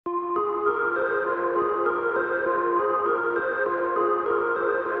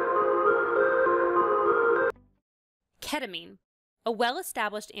Ketamine, a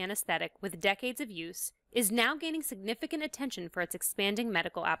well-established anesthetic with decades of use, is now gaining significant attention for its expanding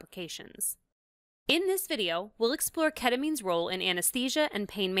medical applications. In this video, we'll explore ketamine's role in anesthesia and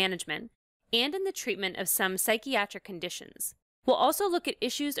pain management, and in the treatment of some psychiatric conditions. We'll also look at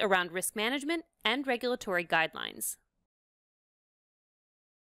issues around risk management and regulatory guidelines.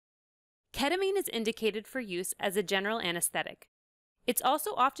 Ketamine is indicated for use as a general anesthetic. It's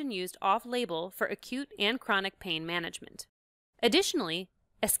also often used off-label for acute and chronic pain management. Additionally,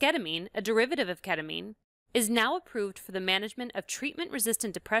 esketamine, a derivative of ketamine, is now approved for the management of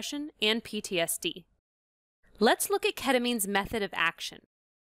treatment-resistant depression and PTSD. Let's look at ketamine's method of action.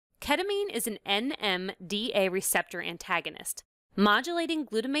 Ketamine is an NMDA receptor antagonist, modulating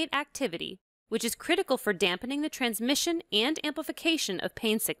glutamate activity, which is critical for dampening the transmission and amplification of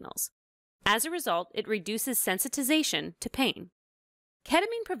pain signals. As a result, it reduces sensitization to pain.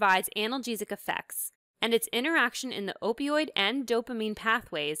 Ketamine provides analgesic effects, and its interaction in the opioid and dopamine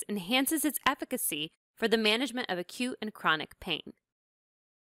pathways enhances its efficacy for the management of acute and chronic pain.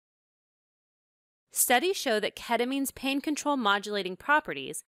 Studies show that ketamine's pain control modulating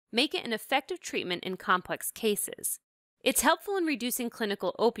properties make it an effective treatment in complex cases. It's helpful in reducing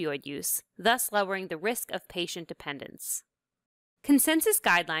clinical opioid use, thus lowering the risk of patient dependence. Consensus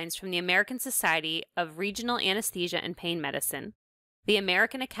guidelines from the American Society of Regional Anesthesia and Pain Medicine, the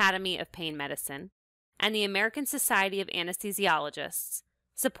American Academy of Pain Medicine, and the American Society of Anesthesiologists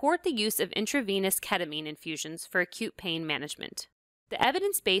support the use of intravenous ketamine infusions for acute pain management. The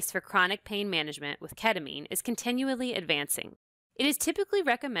evidence base for chronic pain management with ketamine is continually advancing. It is typically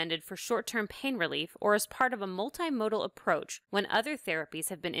recommended for short-term pain relief or as part of a multimodal approach when other therapies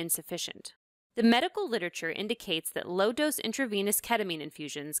have been insufficient. The medical literature indicates that low-dose intravenous ketamine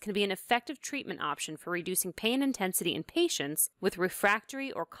infusions can be an effective treatment option for reducing pain intensity in patients with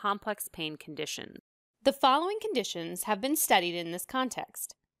refractory or complex pain conditions. The following conditions have been studied in this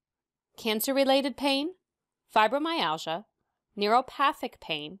context: cancer-related pain, fibromyalgia, neuropathic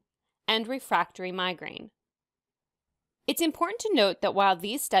pain, and refractory migraine. It's important to note that while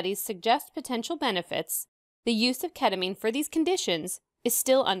these studies suggest potential benefits, the use of ketamine for these conditions is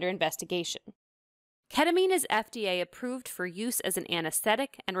still under investigation. Ketamine is FDA approved for use as an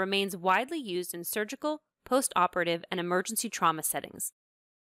anesthetic and remains widely used in surgical, post-operative, and emergency trauma settings.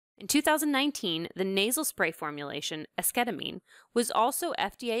 In 2019, the nasal spray formulation, esketamine, was also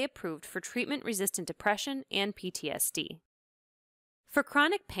FDA approved for treatment-resistant depression and PTSD. For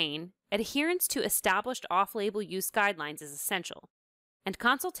chronic pain, adherence to established off-label use guidelines is essential, and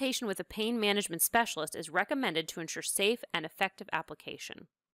consultation with a pain management specialist is recommended to ensure safe and effective application.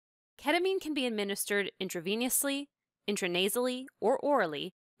 Ketamine can be administered intravenously, intranasally, or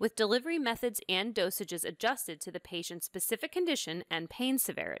orally, with delivery methods and dosages adjusted to the patient's specific condition and pain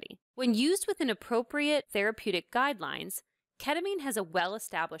severity. When used within appropriate therapeutic guidelines, ketamine has a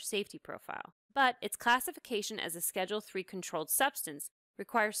well-established safety profile, but its classification as a Schedule III controlled substance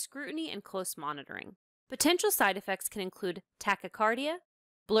requires scrutiny and close monitoring. Potential side effects can include tachycardia,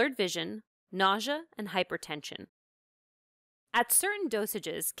 blurred vision, nausea, and hypertension. At certain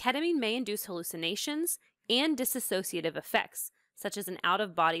dosages, ketamine may induce hallucinations and dissociative effects, such as an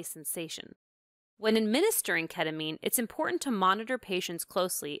out-of-body sensation. When administering ketamine, it's important to monitor patients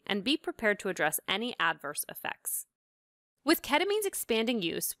closely and be prepared to address any adverse effects. With ketamine's expanding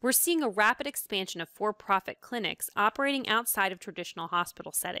use, we're seeing a rapid expansion of for-profit clinics operating outside of traditional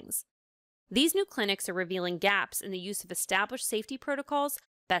hospital settings. These new clinics are revealing gaps in the use of established safety protocols,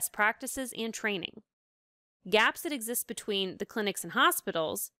 best practices, and training. Gaps that exist between the clinics and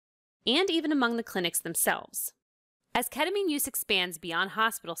hospitals, and even among the clinics themselves. As ketamine use expands beyond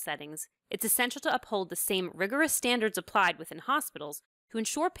hospital settings, it's essential to uphold the same rigorous standards applied within hospitals to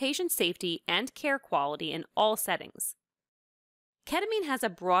ensure patient safety and care quality in all settings. Ketamine has a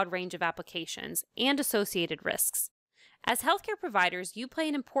broad range of applications and associated risks. As healthcare providers, you play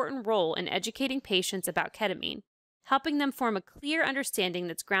an important role in educating patients about ketamine, helping them form a clear understanding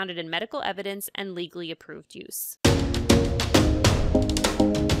that's grounded in medical evidence and legally approved use.